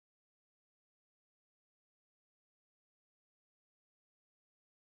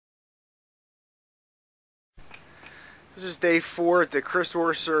This is day 4 at the Chris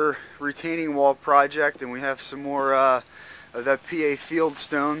Orser retaining wall project, and we have some more of that PA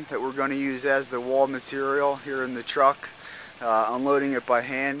fieldstone that we're going to use as the wall material here in the truck. Unloading it by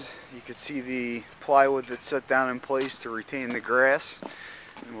hand. You can see the plywood that's set down in place to retain the grass.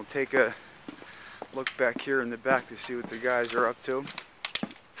 And we'll take a look back here in the back to see what the guys are up to.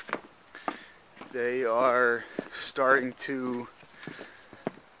 They are starting to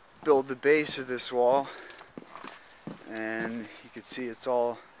build the base of this wall, and you can see it's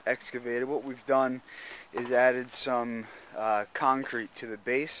all excavated. What we've done is added some concrete to the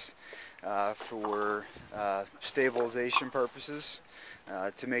base for stabilization purposes,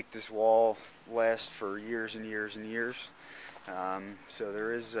 to make this wall last for years and years and years. So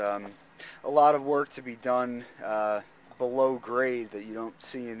there is a lot of work to be done below grade that you don't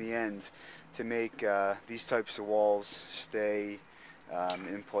see in the end to make these types of walls stay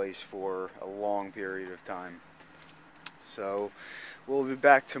in place for a long period of time. So we'll be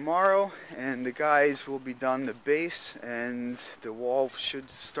back tomorrow, and the guys will be done the base, and the wall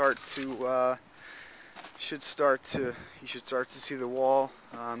should start to you should start to see the wall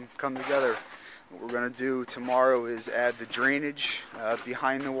come together. What we're going to do tomorrow is add the drainage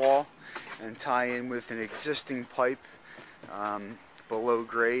behind the wall and tie in with an existing pipe below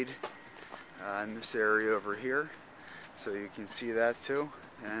grade in this area over here, so you can see that too.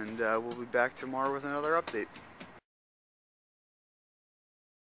 And we'll be back tomorrow with another update.